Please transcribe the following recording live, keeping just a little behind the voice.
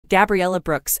Gabriella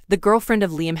Brooks, the girlfriend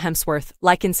of Liam Hemsworth,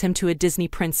 likens him to a Disney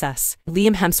princess.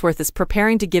 Liam Hemsworth is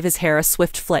preparing to give his hair a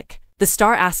swift flick. The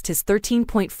star asked his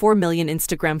 13.4 million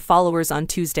Instagram followers on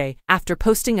Tuesday, after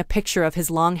posting a picture of his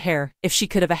long hair, if she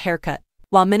could have a haircut.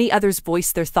 While many others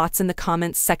voiced their thoughts in the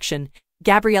comments section,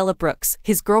 Gabriella Brooks,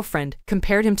 his girlfriend,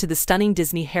 compared him to the stunning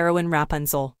Disney heroine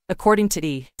Rapunzel. According to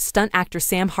E! Stunt actor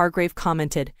Sam Hargrave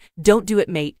commented, "Don't do it,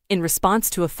 mate," in response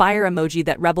to a fire emoji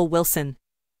that Rebel Wilson,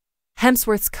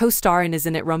 Hemsworth's co-star in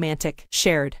Isn't It Romantic,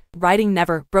 shared. Writing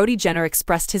Never, Brody Jenner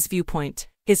expressed his viewpoint.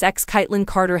 His ex Caitlyn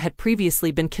Carter had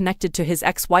previously been connected to his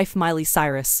ex-wife Miley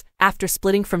Cyrus. After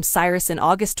splitting from Cyrus in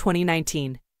August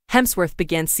 2019, Hemsworth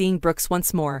began seeing Brooks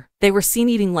once more. They were seen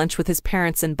eating lunch with his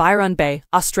parents in Byron Bay,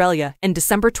 Australia, in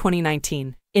December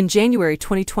 2019. In January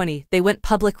 2020, they went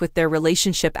public with their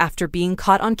relationship after being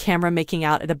caught on camera making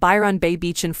out at a Byron Bay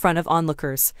beach in front of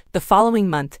onlookers. The following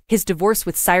month, his divorce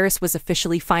with Cyrus was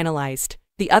officially finalized.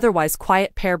 The otherwise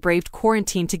quiet pair braved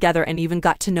quarantine together and even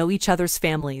got to know each other's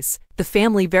families. The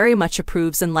family very much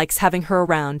approves and likes having her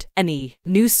around, an E!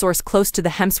 News source close to the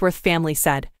Hemsworth family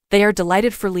said. They are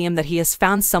delighted for Liam that he has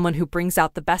found someone who brings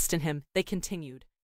out the best in him, they continued.